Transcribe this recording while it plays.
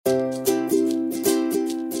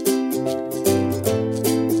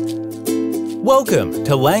Welcome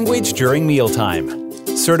to Language During Mealtime.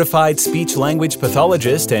 Certified speech-language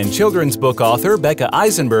pathologist and children's book author Becca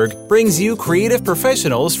Eisenberg brings you creative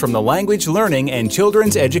professionals from the language learning and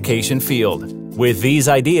children's education field. With these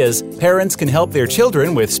ideas, parents can help their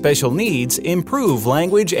children with special needs improve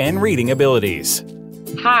language and reading abilities.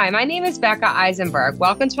 Hi, my name is Becca Eisenberg.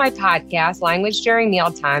 Welcome to my podcast, Language During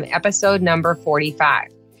Mealtime, episode number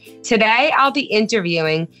 45. Today, I'll be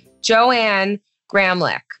interviewing Joanne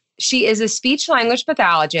Gramlich. She is a speech-language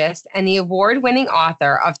pathologist and the award-winning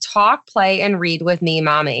author of Talk, Play, and Read with Me,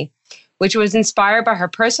 Mommy, which was inspired by her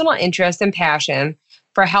personal interest and passion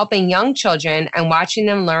for helping young children and watching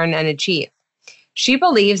them learn and achieve. She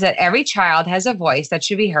believes that every child has a voice that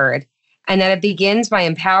should be heard and that it begins by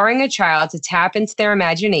empowering a child to tap into their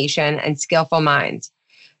imagination and skillful mind.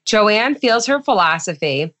 Joanne feels her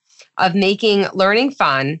philosophy of making learning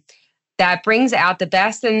fun that brings out the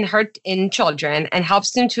best in children and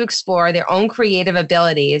helps them to explore their own creative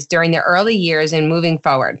abilities during their early years and moving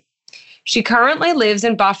forward. She currently lives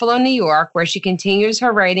in Buffalo, New York, where she continues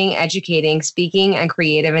her writing, educating, speaking, and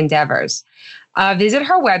creative endeavors. Visit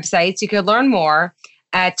her website so you can learn more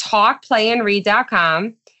at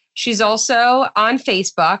talkplayandread.com. She's also on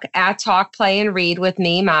Facebook at Talk, Play, and Read with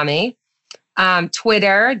Me, Mommy,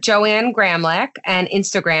 Twitter, Joanne Gramlich, and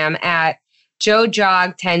Instagram at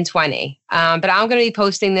JoJog1020. But I'm going to be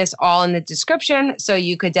posting this all in the description, so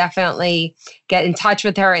you could definitely get in touch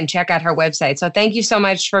with her and check out her website. So thank you so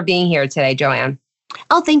much for being here today, Joanne.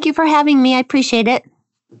 Oh, thank you for having me. I appreciate it.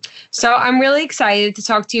 So I'm really excited to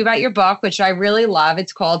talk to you about your book, which I really love.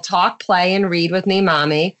 It's called Talk, Play, and Read with Me,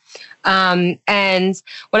 Mommy. And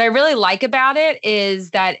what I really like about it is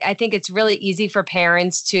that I think it's really easy for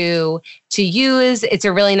parents to use. It's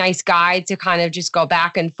a really nice guide to kind of just go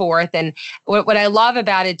back and forth. And what I love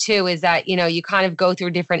about it too is that, you kind of go through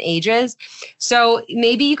different ages. So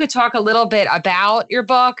maybe you could talk a little bit about your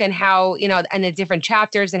book and how, and the different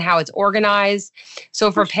chapters and how it's organized.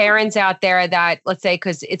 So for parents out there that, let's say,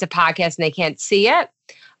 because it's a podcast and they can't see it,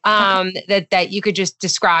 that you could just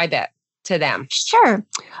describe it to them. Sure.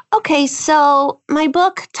 Okay, so my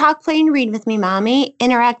book, Talk, Play, and Read with Me, Mommy,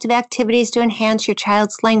 Interactive Activities to Enhance Your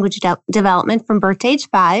Child's Language Development from Birth to Age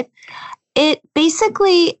 5. It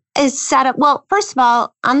basically is set up, well, first of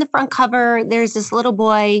all, on the front cover, there's this little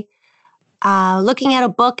boy looking at a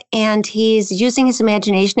book, and he's using his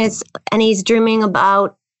imagination, and he's dreaming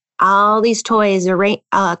about all these toys,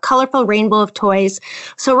 a colorful rainbow of toys.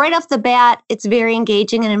 So right off the bat, it's very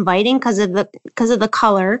engaging and inviting because of the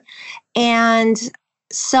color. And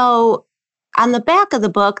so on the back of the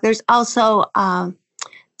book, there's also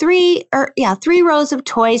three rows of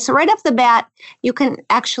toys. So right off the bat, you can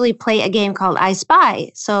actually play a game called I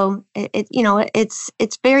Spy. So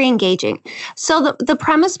it's very engaging. So the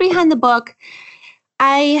premise behind the book,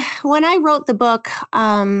 when I wrote the book,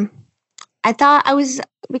 I thought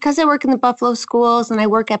because I work in the Buffalo schools and I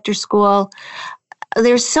work after school,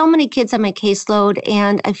 there's so many kids on my caseload,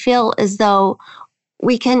 and I feel as though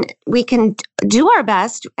we can do our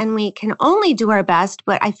best, and we can only do our best,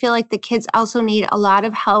 but I feel like the kids also need a lot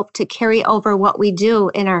of help to carry over what we do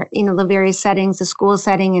in our, the various settings, the school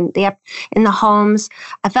setting and in the homes.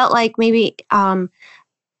 I felt like maybe, of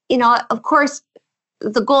course,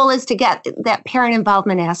 the goal is to get that parent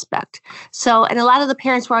involvement aspect. So, and a lot of the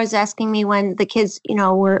parents were always asking me when the kids,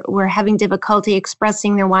 were having difficulty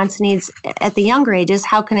expressing their wants and needs at the younger ages,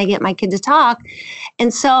 how can I get my kid to talk?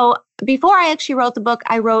 And so before I actually wrote the book,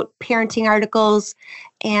 I wrote parenting articles,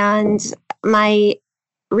 and my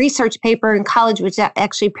research paper in college was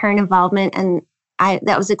actually parent involvement, and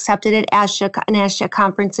that was accepted at an ASHA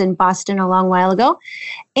conference in Boston a long while ago.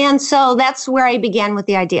 And so that's where I began with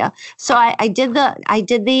the idea. So I did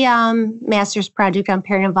the master's project on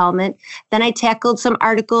parent involvement. Then I tackled some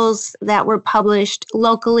articles that were published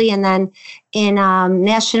locally and then in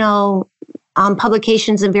national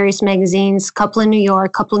publications in various magazines, a couple in New York,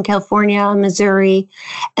 a couple in California, Missouri.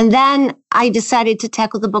 And then I decided to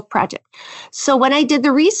tackle the book project. So when I did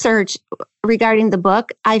the research regarding the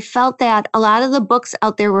book, I felt that a lot of the books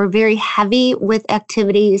out there were very heavy with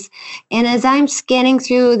activities. And as I'm scanning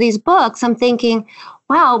through these books, I'm thinking,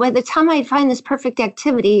 wow, by the time I find this perfect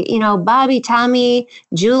activity, Bobby, Tommy,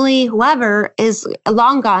 Julie, whoever is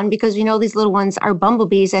long gone, because these little ones are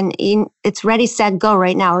bumblebees and it's ready, set, go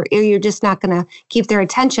right now, or you're just not going to keep their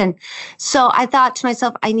attention. So I thought to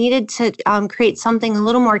myself, I needed to create something a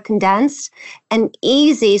little more condensed and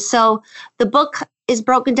easy. So the book is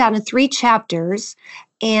broken down in 3 chapters,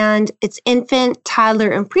 and it's infant, toddler,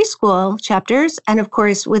 and preschool chapters. And of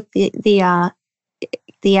course, with the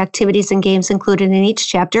the activities and games included in each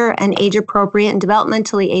chapter, and age appropriate and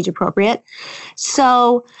developmentally age appropriate.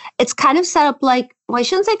 So it's kind of set up like, well, I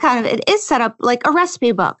shouldn't say kind of, it is set up like a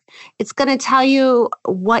recipe book. It's going to tell you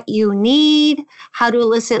what you need, how to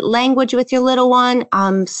elicit language with your little one.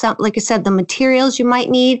 Like I said, the materials you might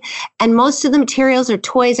need. And most of the materials or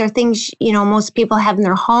toys are things, most people have in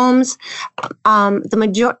their homes.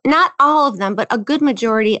 Not all of them, but a good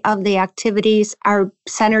majority of the activities are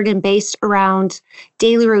centered and based around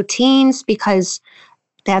daily routines, because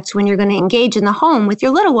that's when you're going to engage in the home with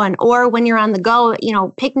your little one, or when you're on the go,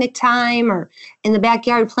 picnic time, or in the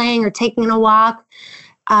backyard playing or taking a walk.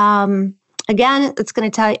 Again, it's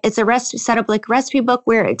going to tell you, it's a set up like a recipe book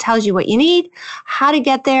where it tells you what you need, how to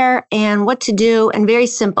get there, and what to do, and very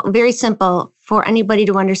simple for anybody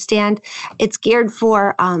to understand. It's geared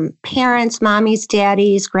for parents, mommies,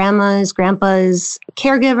 daddies, grandmas, grandpas,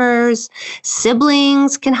 caregivers,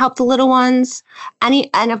 siblings can help the little ones,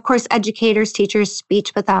 and of course, educators, teachers,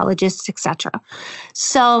 speech pathologists, etc.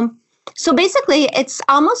 So basically, it's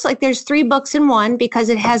almost like there's 3 books in one, because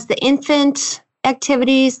it has the infant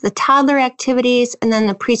activities, the toddler activities, and then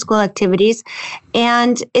the preschool activities.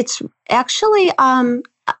 And it's actually,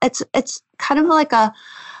 it's kind of like a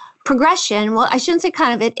progression. Well, I shouldn't say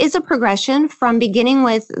kind of, it is a progression from beginning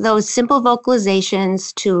with those simple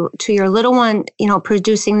vocalizations to your little one,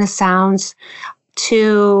 producing the sounds,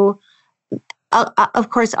 to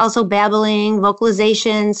of course, also babbling,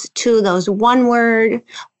 vocalizations, to those one word,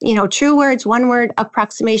 true words, one word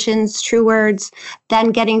approximations, true words,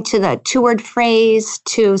 then getting to the 2-word phrase,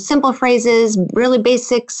 to simple phrases, really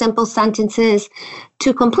basic, simple sentences,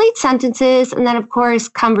 to complete sentences, and then, of course,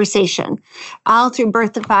 conversation, all through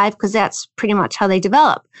birth to 5, because that's pretty much how they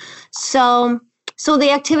develop. So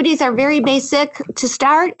the activities are very basic to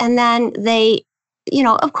start, and then they,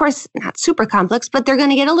 of course, not super complex, but they're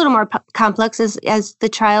going to get a little more complex as the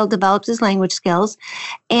child develops his language skills.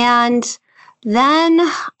 And then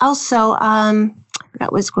also, I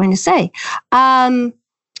forgot what I was going to say.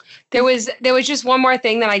 There was just one more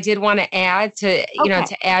thing that I did want to add to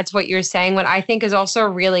add to what you're saying. What I think is also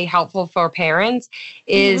really helpful for parents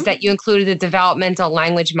is that you included the developmental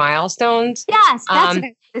language milestones. Yes, that's what I was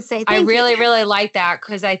going to say. I really, really like that,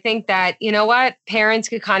 because I think that, parents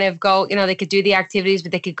could kind of go, they could do the activities,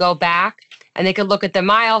 but they could go back and they could look at the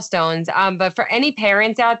milestones. But for any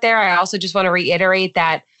parents out there, I also just want to reiterate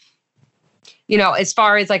that, as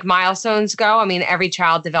far as like milestones go, I mean, every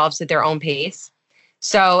child develops at their own pace.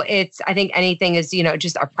 So I think anything is,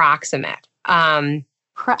 just approximate. So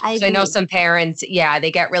I know some parents,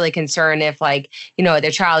 they get really concerned if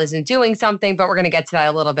their child isn't doing something, but we're going to get to that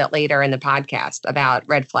a little bit later in the podcast about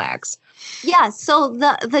red flags. Yeah, so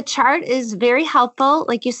the chart is very helpful.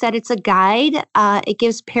 Like you said, it's a guide. It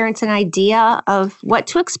gives parents an idea of what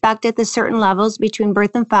to expect at the certain levels between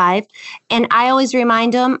birth and 5. And I always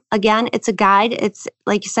remind them, again, it's a guide. It's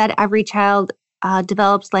like you said, every child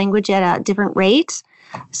develops language at a different rate,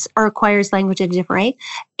 or acquires language at a different rate.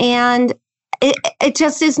 And it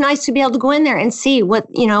just is nice to be able to go in there and see what,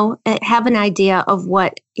 have an idea of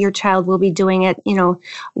what your child will be doing at,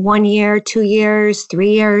 1 year, 2 years,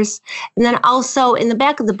 3 years. And then also in the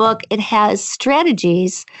back of the book, it has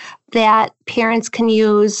strategies that parents can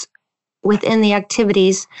use within the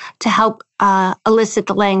activities to help elicit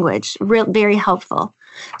the language. Very helpful.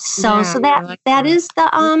 So that is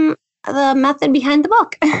the method behind the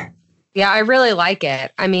book. Yeah, I really like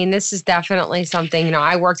it. I mean, this is definitely something,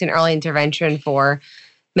 I worked in early intervention for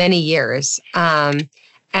many years. And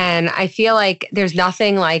I feel like there's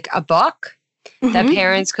nothing like a book that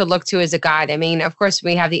parents could look to as a guide. I mean, of course,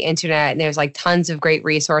 we have the internet and there's like tons of great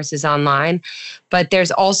resources online, but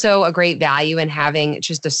there's also a great value in having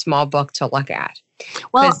just a small book to look at.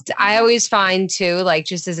 Well, I always find too, like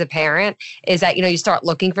just as a parent, is that, you start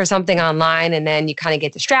looking for something online and then you kind of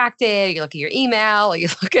get distracted. You look at your email, or you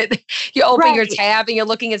open your tab and you're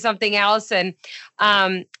looking at something else. And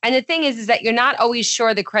the thing is that you're not always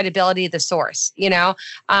sure the credibility of the source,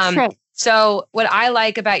 True. So what I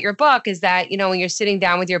like about your book is that, when you're sitting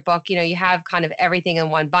down with your book, you have kind of everything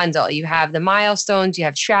in one bundle. You have the milestones, you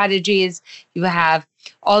have strategies, you have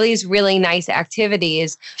all these really nice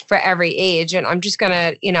activities for every age. And I'm just going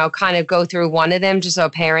to, kind of go through one of them just so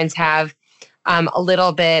parents have a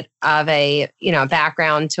little bit of a,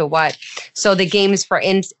 background to what. So the games for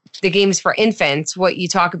infants, what you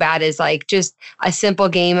talk about is like just a simple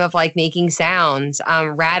game of like making sounds,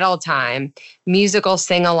 rattle time, musical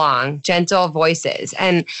sing-along, gentle voices.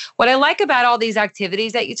 And what I like about all these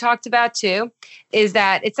activities that you talked about too, is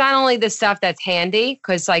that it's not only the stuff that's handy,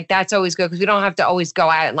 because like that's always good, because we don't have to always go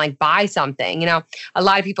out and like buy something. A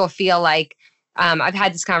lot of people feel like, I've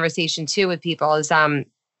had this conversation too with people, is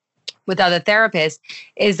with other therapists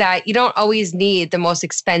is that you don't always need the most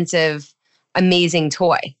expensive, amazing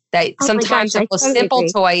toy. That sometimes the most simple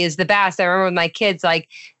toy is the best. I remember with my kids, like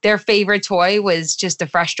their favorite toy was just the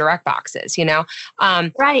Fresh Direct boxes,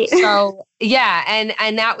 Right. So yeah,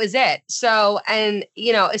 and that was it. So, and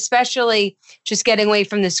especially just getting away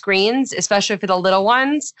from the screens, especially for the little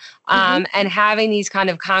ones, and having these kind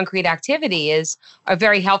of concrete activities are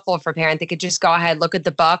very helpful for parents. They could just go ahead, look at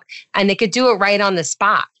the book, and they could do it right on the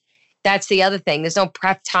spot. That's the other thing. There's no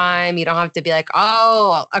prep time. You don't have to be like,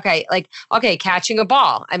 oh, okay, catching a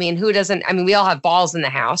ball. I mean, who doesn't? I mean, we all have balls in the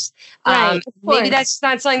house. Right, maybe that's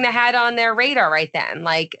not something that had on their radar right then.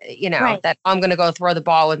 Like, that I'm going to go throw the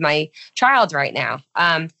ball with my child right now.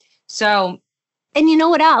 And you know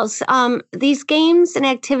what else? These games and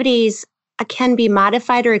activities can be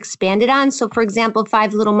modified or expanded on. So, for example,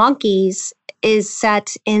 5 Little Monkeys is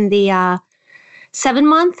set in the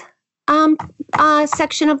 7-month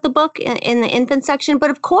section of the book in the infant section. But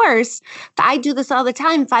of course, I do this all the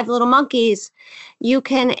time. 5 Little Monkeys, you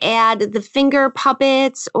can add the finger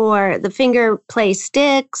puppets or the finger play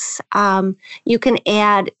sticks. You can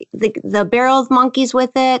add the barrel of monkeys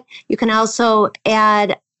with it. You can also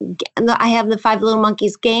add, I have the 5 Little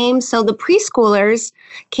Monkeys game. So the preschoolers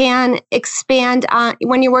can expand on,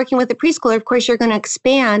 when you're working with a preschooler, of course, you're going to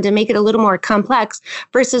expand and make it a little more complex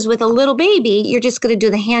versus with a little baby, you're just going to do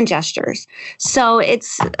the hand gestures. So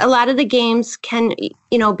it's a lot of the games can,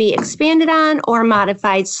 be expanded on or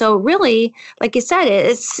modified. So really, like you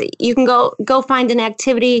said, you can go find an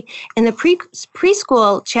activity in the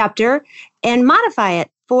preschool chapter and modify it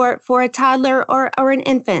for a toddler or an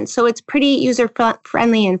infant. So it's pretty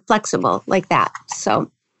user-friendly and flexible like that. So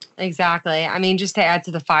exactly. I mean, just to add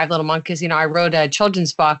to the 5 Little Monkeys, I wrote a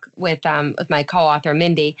children's book with my co-author,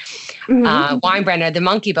 Mindy Weinbrenner, The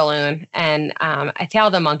Monkey Balloon, and I Tell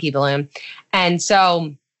the Monkey Balloon. And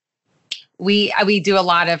so we do a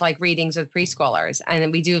lot of like readings with preschoolers,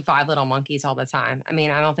 and we do 5 Little Monkeys all the time. I mean,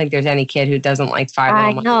 I don't think there's any kid who doesn't like 5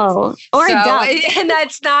 Little Monkeys. I know. Or does. And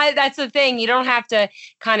that's the thing. You don't have to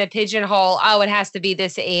kind of pigeonhole, it has to be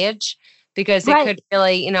this age, because it could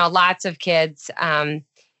really, lots of kids,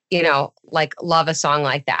 like love a song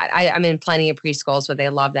like that. I'm in plenty of preschools where they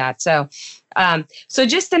love that. So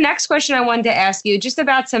just the next question I wanted to ask you, just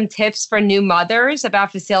about some tips for new mothers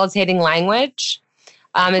about facilitating language.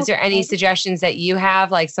 Is there any suggestions that you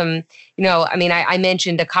have? Like some, I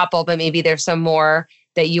mentioned a couple, but maybe there's some more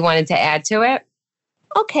that you wanted to add to it.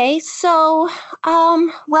 Okay. So,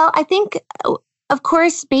 I think, of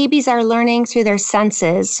course, babies are learning through their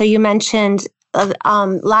senses. So you mentioned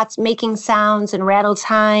lots making sounds and rattle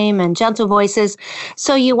time and gentle voices.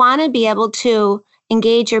 So you want to be able to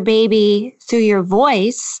engage your baby through your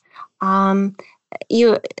voice, and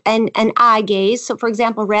eye gaze. So, for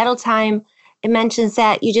example, rattle time, it mentions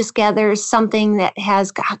that you just gather something that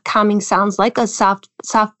has calming sounds like a soft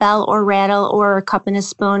bell or rattle or a cup and a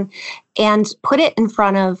spoon, and put it in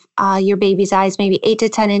front of your baby's eyes, maybe 8 to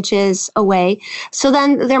 10 inches away. So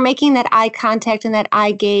then they're making that eye contact and that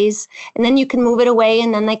eye gaze, and then you can move it away,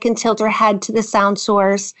 and then they can tilt their head to the sound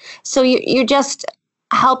source. So you're just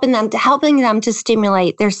helping them to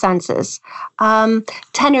stimulate their senses.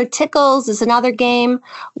 Tenor tickles is another game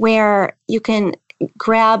where you can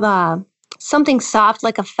grab something soft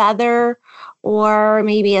like a feather or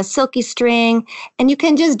maybe a silky string, and you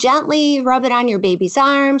can just gently rub it on your baby's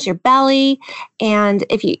arms, your belly, and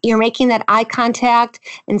if you're making that eye contact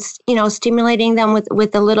and stimulating them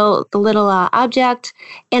with the little object,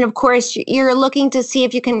 and of course you're looking to see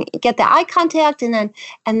if you can get the eye contact, and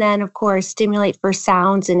then of course stimulate for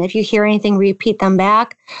sounds, and if you hear anything, repeat them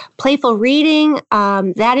back. Playful reading,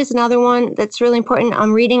 that is another one that's really important.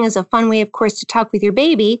 Reading is a fun way, of course, to talk with your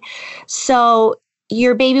baby. So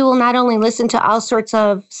your baby will not only listen to all sorts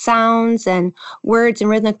of sounds and words and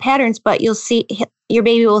rhythmic patterns, but your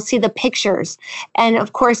baby will see the pictures. And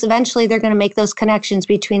of course, eventually they're going to make those connections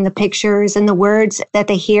between the pictures and the words that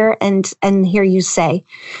they hear and hear you say.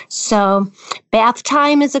 So bath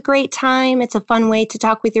time is a great time. It's a fun way to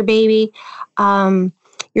talk with your baby. You're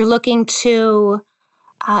looking to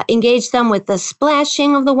engage them with the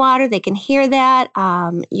splashing of the water. They can hear that.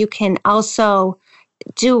 You can also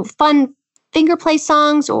do fun finger play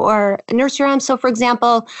songs or nursery rhymes. So, for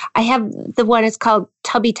example, I have the one, it's called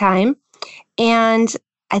Tubby Time. And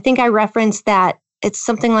I think I referenced that it's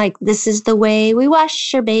something like, this is the way we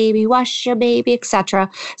wash your baby,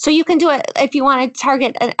 etc. So you can do it if you want to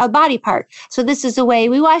target a body part. So this is the way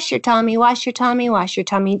we wash your tummy, wash your tummy, wash your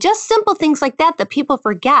tummy. Just simple things like that people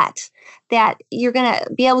forget, that you're going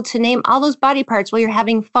to be able to name all those body parts while you're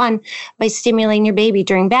having fun by stimulating your baby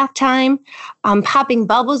during bath time. Popping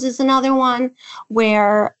bubbles is another one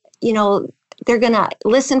where they're going to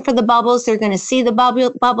listen for the bubbles. They're going to see the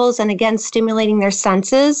bubbles, and again, stimulating their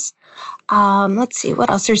senses. Let's see, what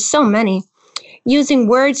else? There's so many. Using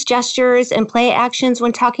words, gestures, and play actions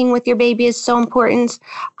when talking with your baby is so important.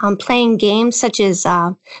 Playing games such as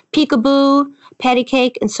peekaboo, patty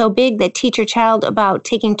cake, and so big that teach your child about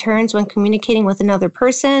taking turns when communicating with another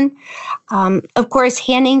person. Of course,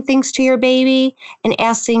 handing things to your baby and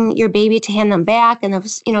asking your baby to hand them back. And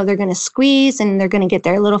they're going to squeeze and they're going to get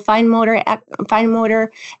their little fine motor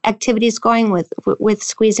activities going with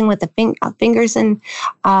squeezing with the fingers and.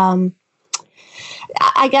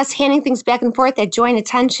 I guess handing things back and forth, that joint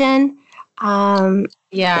attention.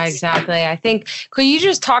 Yeah, exactly. I think, could you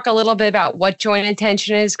just talk a little bit about what joint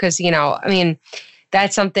attention is? Because,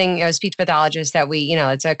 that's something, speech pathologists that we,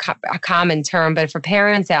 it's a common term, but for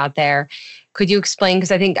parents out there, could you explain?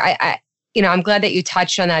 Because I think I'm glad that you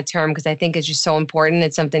touched on that term because I think it's just so important.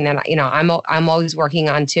 It's something that, I'm always working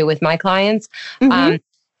on too with my clients. Mm-hmm.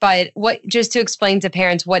 But just to explain to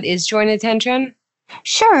parents, what is joint attention?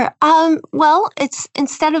 Sure. Well, it's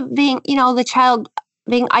instead of being, the child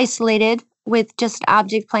being isolated with just an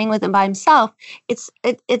object playing with it by himself, it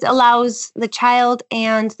allows the child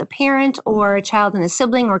and the parent or a child and a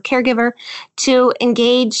sibling or caregiver to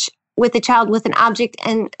engage with the child with an object,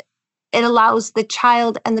 and it allows the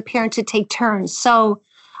child and the parent to take turns. So,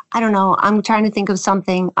 I don't know. I'm trying to think of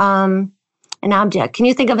something. An object. Can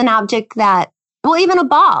you think of an object even a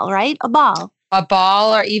ball, right? A ball. A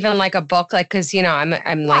ball, or even like a book, like, cause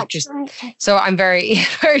I'm like just, so I'm very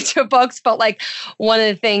into books, but like one of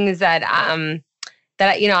the things that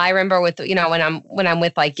I remember with, when I'm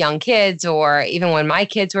with like young kids or even when my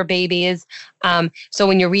kids were babies. So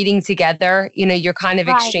when you're reading together, you're kind of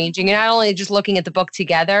exchanging, you're not only just looking at the book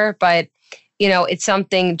together, but it's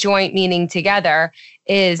something joint, meaning together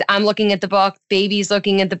is I'm looking at the book, baby's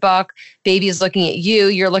looking at the book, baby's looking at you,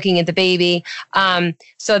 you're looking at the baby.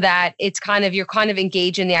 So that it's you're kind of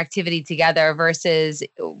engaged in the activity together versus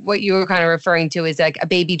what you were kind of referring to is like a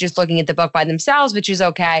baby just looking at the book by themselves, which is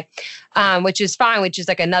okay, which is fine, which is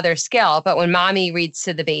like another skill. But when mommy reads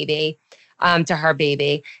to the baby, to her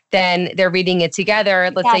baby, then they're reading it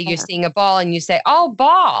together. Let's say you're seeing a ball and you say, oh,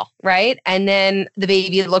 ball, right? And then the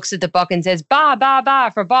baby looks at the book and says, ba, ba, ba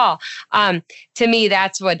for ball. To me,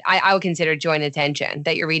 that's what I would consider joint attention,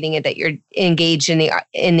 that you're reading it, that you're engaged in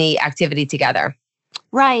the activity together.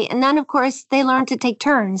 Right. And then, of course, they learn to take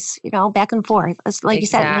turns, back and forth. Like you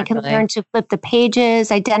said, they can learn to flip the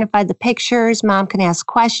pages, identify the pictures. Mom can ask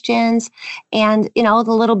questions. And, the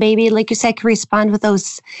little baby, like you said, can respond with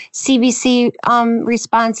those CVC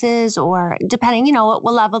responses, or depending, what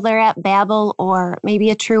level they're at, babble or maybe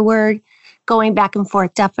a true word, going back and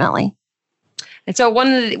forth, definitely. And so one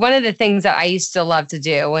of the things that I used to love to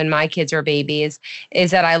do when my kids were babies is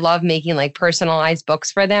that I love making like personalized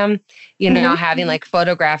books for them, mm-hmm. having like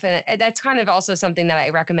photograph. And that's kind of also something that I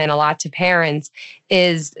recommend a lot to parents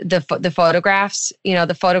is the photographs.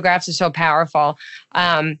 The photographs are so powerful.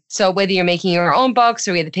 So whether you're making your own books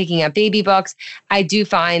or either picking up baby books, I do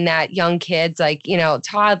find that young kids, like,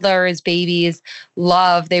 toddlers, babies,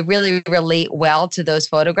 they really relate well to those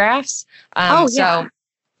photographs. So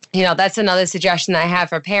that's another suggestion I have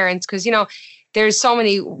for parents because, there's so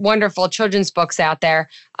many wonderful children's books out there.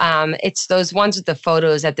 It's those ones with the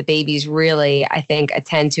photos that the babies really, I think,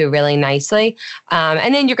 attend to really nicely.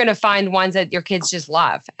 And then you're going to find ones that your kids just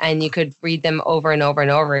love and you could read them over and over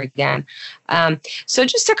and over again. So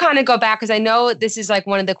just to kind of go back, because I know this is like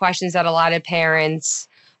one of the questions that a lot of parents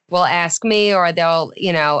will ask me, or they'll,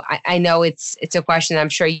 I know it's a question I'm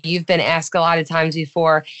sure you've been asked a lot of times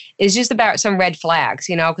before, is just about some red flags,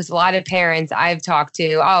 because a lot of parents I've talked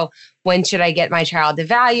to, when should I get my child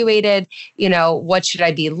evaluated? What should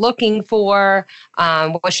I be looking for?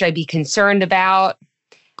 What should I be concerned about?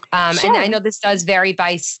 Sure. And I know this does vary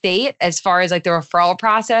by state as far as like the referral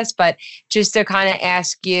process, but just to kind of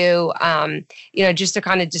ask you, just to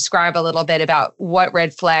kind of describe a little bit about what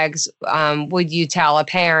red flags would you tell a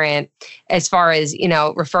parent as far as,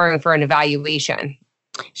 referring for an evaluation?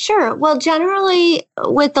 Sure. Well, generally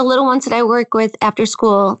with the little ones that I work with after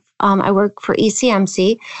school, I work for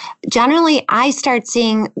ECMC. Generally, I start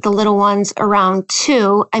seeing the little ones around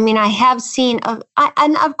 2. I mean, I have seen,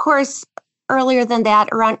 and of course, earlier than that,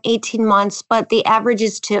 around 18 months, but the average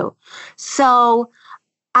is 2. So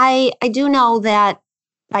I do know that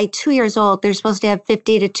by 2 years old, they're supposed to have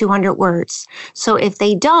 50 to 200 words. So if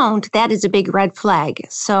they don't, that is a big red flag.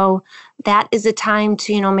 So that is a time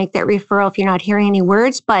to, make that referral if you're not hearing any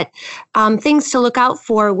words. But things to look out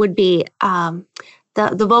for would be the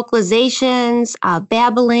vocalizations,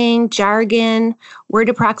 babbling, jargon, word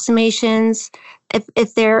approximations.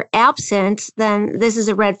 if they're absent, then this is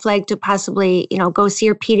a red flag to possibly, go see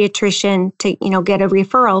your pediatrician to, get a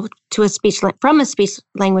referral to from a speech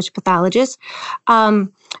language pathologist.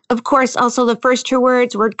 Of course, also the first two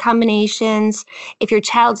words, word combinations. If your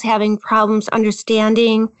child's having problems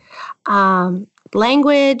understanding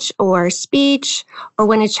language or speech, or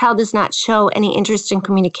when a child does not show any interest in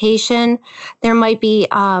communication, there might be,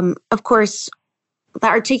 of course, the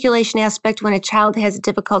articulation aspect when a child has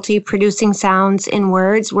difficulty producing sounds in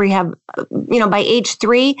words where you have, by age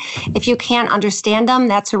 3, if you can't understand them,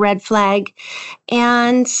 that's a red flag.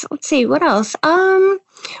 And let's see, what else?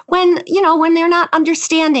 When they're not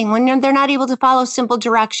understanding, when they're not able to follow simple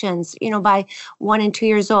directions, by 1 and 2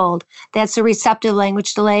 years old, that's a receptive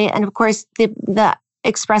language delay. And of course, the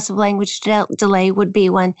expressive language delay would be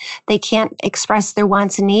when they can't express their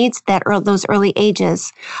wants and needs those early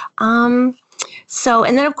ages. And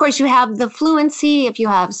then of course you have the fluency if you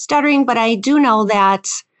have stuttering, but I do know that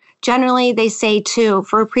generally they say too,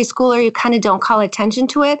 for a preschooler, you kind of don't call attention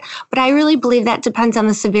to it, but I really believe that depends on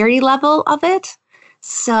the severity level of it.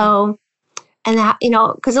 So, and that,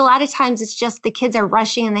 because a lot of times it's just the kids are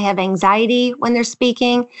rushing and they have anxiety when they're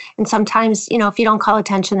speaking. And sometimes, if you don't call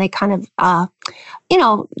attention, they kind of,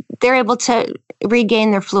 they're able to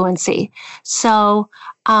regain their fluency. So,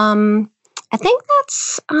 I think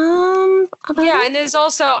that's about yeah, it. and there's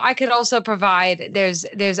also I could also provide there's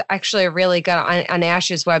actually a really good on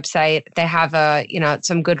ASH's website. They have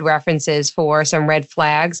some good references for some red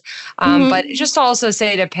flags. But just to also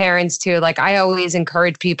say to parents too, like I always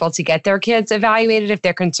encourage people to get their kids evaluated if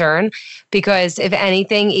they're concerned, because if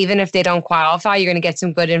anything, even if they don't qualify, you're going to get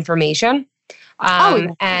some good information.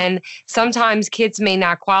 And sometimes kids may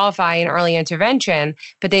not qualify in early intervention,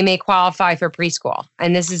 but they may qualify for preschool.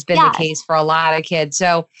 And this has been the case for a lot of kids.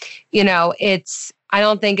 So, I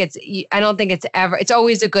don't think it's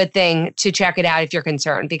always a good thing to check it out if you're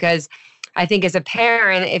concerned, because I think as a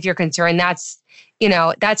parent, if you're concerned, that's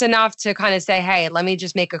enough to kind of say, hey, let me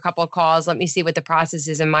just make a couple of calls. Let me see what the process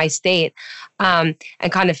is in my state, and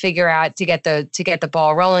kind of figure out to get the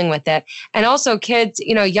ball rolling with it. And also kids,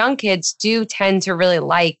 young kids do tend to really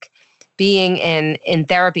like being in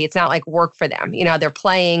therapy. It's not like work for them. They're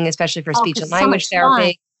playing, especially for speech and language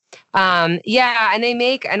therapy. And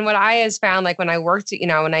what I has found, like when I worked,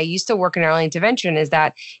 when I used to work in early intervention, is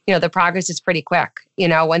that, the progress is pretty quick.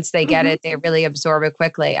 Once they get it, they really absorb it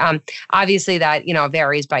quickly. Obviously that,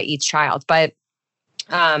 varies by each child, but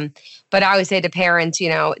I would say to parents,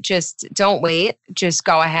 just don't wait, just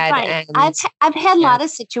go ahead. Right. And I've had a lot of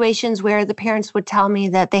situations where the parents would tell me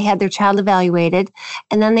that they had their child evaluated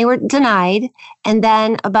and then they were denied. And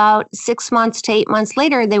then about 6 months to 8 months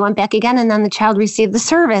later, they went back again and then the child received the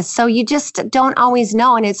service. So you just don't always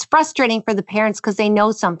know. And it's frustrating for the parents because they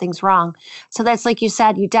know something's wrong. So that's like you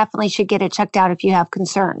said, you definitely should get it checked out if you have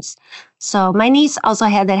concerns. So my niece also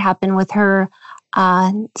had that happen with her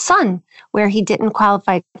son, where he didn't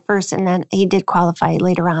qualify first and then he did qualify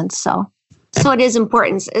later on. So it is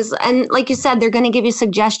important. And like you said, they're going to give you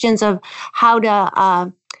suggestions of how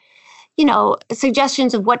to,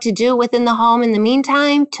 suggestions of what to do within the home in the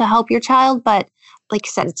meantime to help your child. But like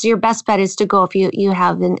you said, it's your best bet is to go if you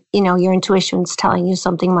have, your intuition's telling you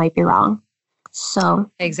something might be wrong. So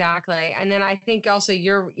exactly. And then I think also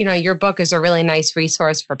your book is a really nice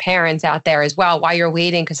resource for parents out there as well while you're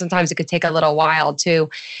waiting, because sometimes it could take a little while to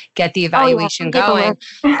get the evaluation going.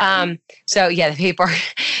 The paper.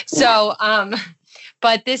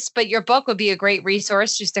 But your book would be a great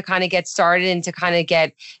resource just to kind of get started and to kind of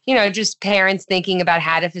get, just parents thinking about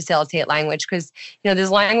how to facilitate language, because, there's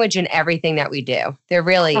language in everything that we do. There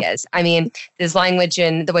really is. I mean, there's language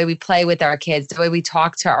in the way we play with our kids, the way we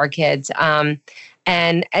talk to our kids.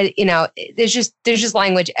 There's just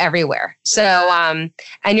language everywhere. So,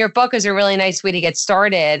 and your book is a really nice way to get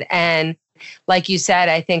started. And like you said,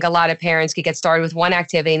 I think a lot of parents could get started with one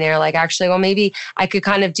activity and they're like, actually, well, maybe I could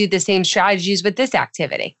kind of do the same strategies with this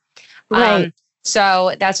activity. Right.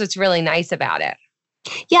 So that's what's really nice about it.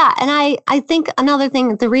 Yeah. And I think another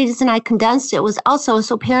thing, the reason I condensed it was also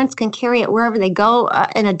so parents can carry it wherever they go,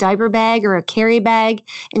 in a diaper bag or a carry bag,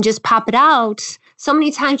 and just pop it out. So many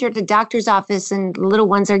times you're at the doctor's office and little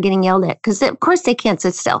ones are getting yelled at because, of course, they can't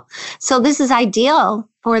sit still. So this is ideal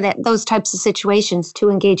for those types of situations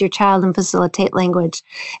to engage your child and facilitate language.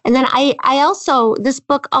 And then this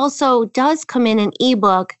book also does come in an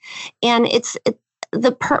ebook, and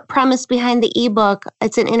the premise behind the ebook.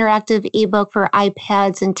 It's an interactive ebook for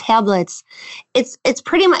iPads and tablets. It's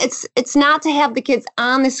pretty much it's not to have the kids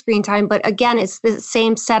on the screen time, but again, it's the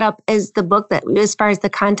same setup as the book that as far as the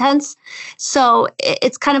contents. So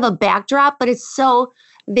it's kind of a backdrop, but it's so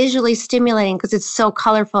visually stimulating because it's so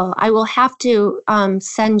colorful. I will have to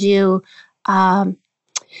send you a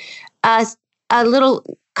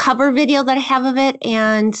little cover video that I have of it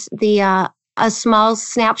and a small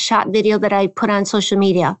snapshot video that I put on social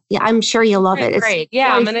media. Yeah, I'm sure you'll love it. Great.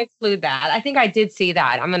 Yeah, I'm going to include that. I think I did see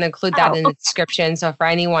that. I'm going to include that in the description. So for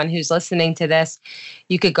anyone who's listening to this,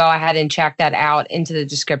 you could go ahead and check that out into the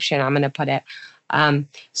description. I'm going to put it.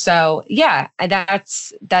 So yeah,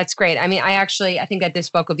 that's great. I mean, I think that this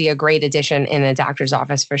book would be a great addition in a doctor's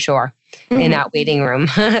office for sure, in that waiting room,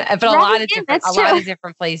 but a lot of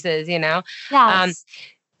different places, you know? Yes.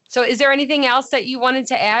 So is there anything else that you wanted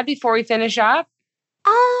to add before we finish up?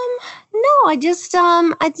 No, I just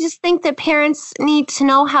think that parents need to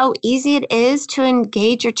know how easy it is to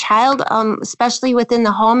engage your child, especially within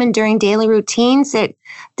the home and during daily routines.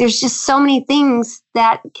 There's just so many things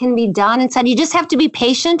that can be done inside. You just have to be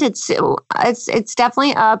patient. It's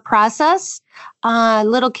definitely a process.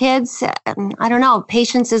 Little kids, I don't know,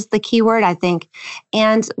 patience is the key word, I think,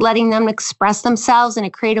 and letting them express themselves in a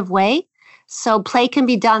creative way. So play can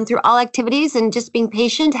be done through all activities and just being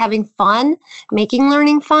patient, having fun, making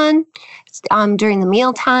learning fun during the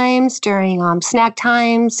meal times, during snack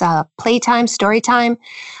times, playtime, story time.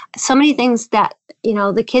 So many things that, you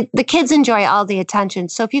know, the kids enjoy all the attention.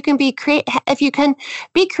 So if you can be creative,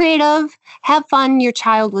 have fun, your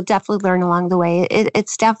child will definitely learn along the way.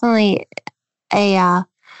 It's definitely how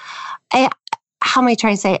am I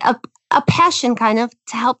trying to say, a passion kind of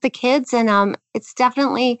to help the kids. And it's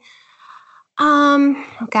definitely,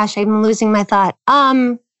 gosh, I'm losing my thought.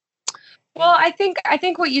 Well, I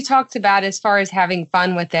think what you talked about as far as having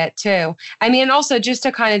fun with it too. I mean, and also just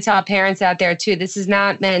to kind of tell parents out there too, this is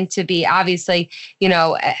not meant to be, obviously, you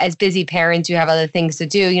know, as busy parents, you have other things to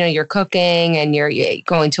do. You know, you're cooking and you're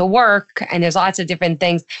going to work and there's lots of different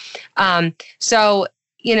things. So,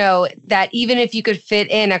 you know, that even if you could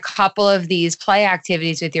fit in a couple of these play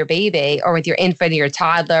activities with your baby or with your infant or your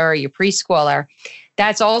toddler or your preschooler,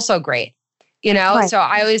 that's also great. You know, right. So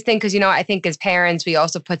I always think, because, you know, I think as parents, we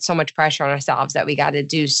also put so much pressure on ourselves that we got to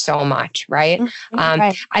do so much. Right.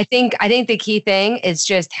 Right. I think the key thing is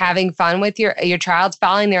just having fun with your child,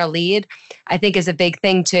 following their lead, I think is a big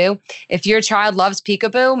thing, too. If your child loves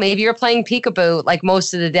peekaboo, maybe you're playing peekaboo like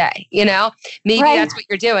most of the day. You know, maybe that's what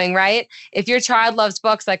you're doing. Right. If your child loves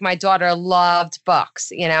books, like my daughter loved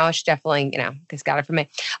books, you know, she definitely, you know, just got it from me,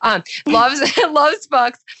 loves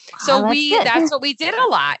books. So that's what we did a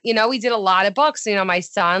lot. You know, we did a lot of books. You know, my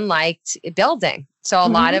son liked building. So a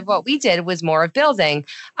lot of what we did was more of building.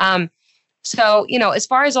 So, you know, as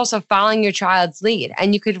far as also following your child's lead,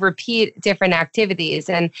 and you could repeat different activities.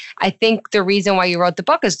 And I think the reason why you wrote the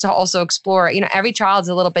book is to also explore, you know, every child's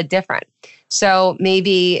a little bit different. So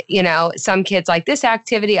maybe, you know, some kids like this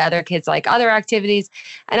activity, other kids like other activities.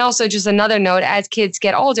 And also just another note, as kids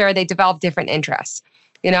get older, they develop different interests.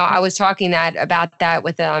 You know, I was talking about that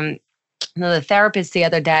with the therapist the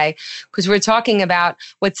other day, because we're talking about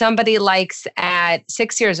what somebody likes at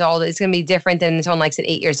 6 years old is going to be different than someone likes at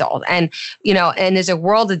 8 years old. And, you know, and there's a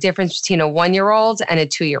world of difference between a 1-year-old and a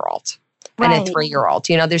 2-year-old. Right. And a 3-year-old.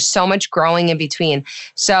 You know, there's so much growing in between.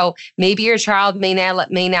 So maybe your child may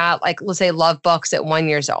not like, let's say, love books at 1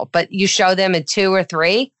 year old, but you show them at 2 or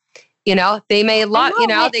 3. You know, they may love, you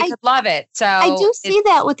know, they could love it. So I do see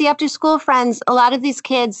that with the after school friends. A lot of these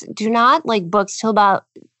kids do not like books till about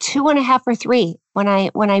 2.5 or 3 when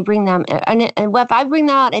I bring them. And if I bring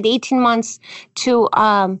them out at 18 months to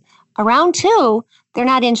around 2, they're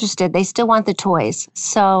not interested. They still want the toys.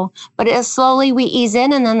 So, but slowly we ease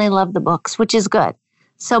in and then they love the books, which is good.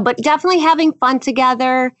 So, but definitely having fun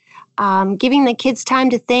together, giving the kids time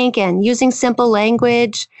to think and using simple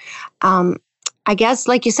language. I guess,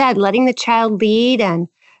 like you said, letting the child lead and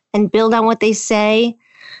build on what they say,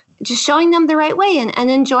 just showing them the right way and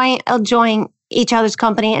enjoying each other's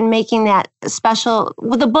company and making that special.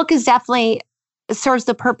 Well, the book is definitely serves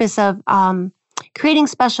the purpose of creating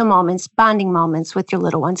special moments, bonding moments with your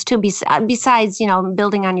little ones too, besides, you know,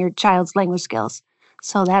 building on your child's language skills.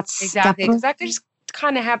 So that's exactly just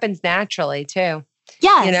kind of happens naturally too.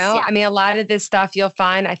 Yes, you know, I mean, a lot of this stuff you'll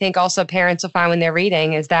find, I think also parents will find when they're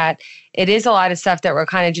reading is that it is a lot of stuff that we're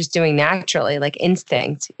kind of just doing naturally, like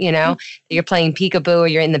instinct, you know, you're playing peekaboo or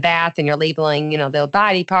you're in the bath and you're labeling, you know, the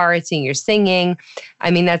body parts and you're singing.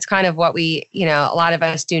 I mean, that's kind of what we, you know, a lot of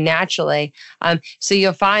us do naturally. So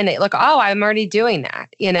you'll find that, look, oh, I'm already doing that,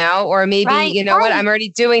 you know, or maybe, you know what, I'm already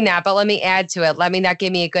doing that, but let me add to it. Let me not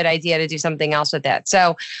give me a good idea to do something else with that.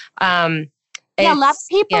 So, yeah, a lot of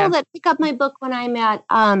people that pick up my book when I'm at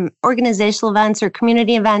organizational events or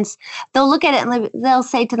community events, they'll look at it and they'll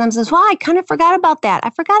say to themselves, well, I kind of forgot about that. I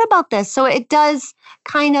forgot about this. So it does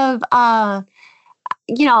kind of,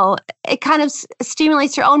 it kind of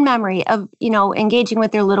stimulates their own memory of, engaging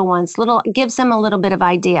with their little ones. Gives them a little bit of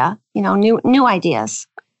idea, new ideas.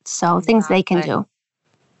 So things they can do.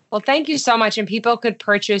 Well, thank you so much. And people could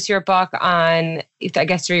purchase your book on, I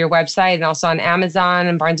guess, through your website and also on Amazon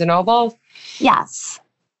and Barnes & Noble? Yes.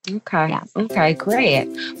 Okay. Yes. Okay, great.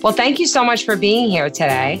 Well, thank you so much for being here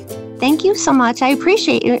today. Thank you so much. I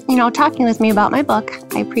appreciate you, talking with me about my book.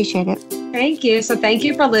 I appreciate it. Thank you. So thank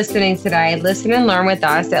you for listening today. Listen and learn with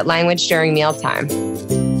us at Language During Mealtime.